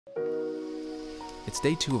It's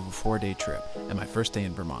day 2 of a 4-day trip, and my first day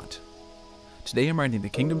in Vermont. Today I'm riding the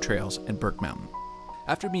Kingdom Trails and Burke Mountain.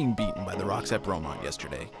 After being beaten by the rocks at Bromont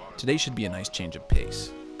yesterday, today should be a nice change of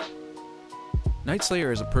pace.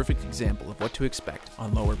 Knightslayer is a perfect example of what to expect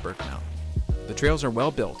on lower Burke Mountain. The trails are well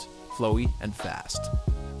built, flowy, and fast.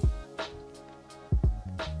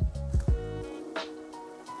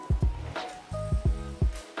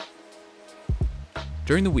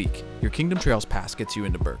 During the week, your Kingdom Trails pass gets you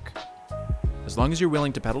into Burke. As long as you're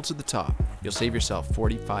willing to pedal to the top, you'll save yourself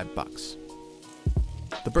 $45.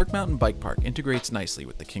 The Burke Mountain Bike Park integrates nicely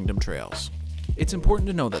with the Kingdom Trails. It's important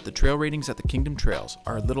to know that the trail ratings at the Kingdom Trails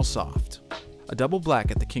are a little soft. A double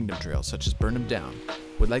black at the Kingdom Trails, such as Burnham Down,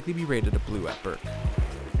 would likely be rated a blue at Burke.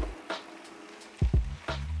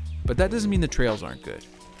 But that doesn't mean the trails aren't good.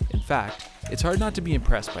 In fact, it's hard not to be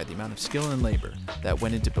impressed by the amount of skill and labor that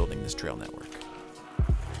went into building this trail network.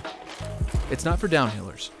 It's not for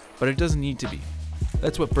downhillers, but it doesn't need to be.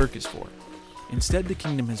 That's what Burke is for. Instead, the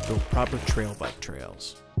Kingdom has built proper trail bike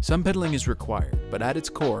trails. Some pedaling is required, but at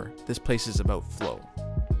its core, this place is about flow.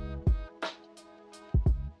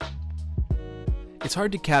 It's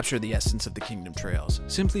hard to capture the essence of the Kingdom Trails,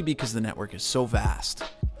 simply because the network is so vast.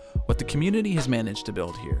 What the community has managed to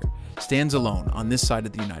build here stands alone on this side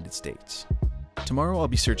of the United States. Tomorrow I'll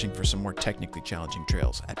be searching for some more technically challenging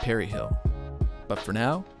trails at Perry Hill. But for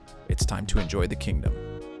now, it's time to enjoy the Kingdom.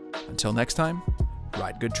 Until next time,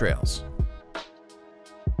 ride good trails.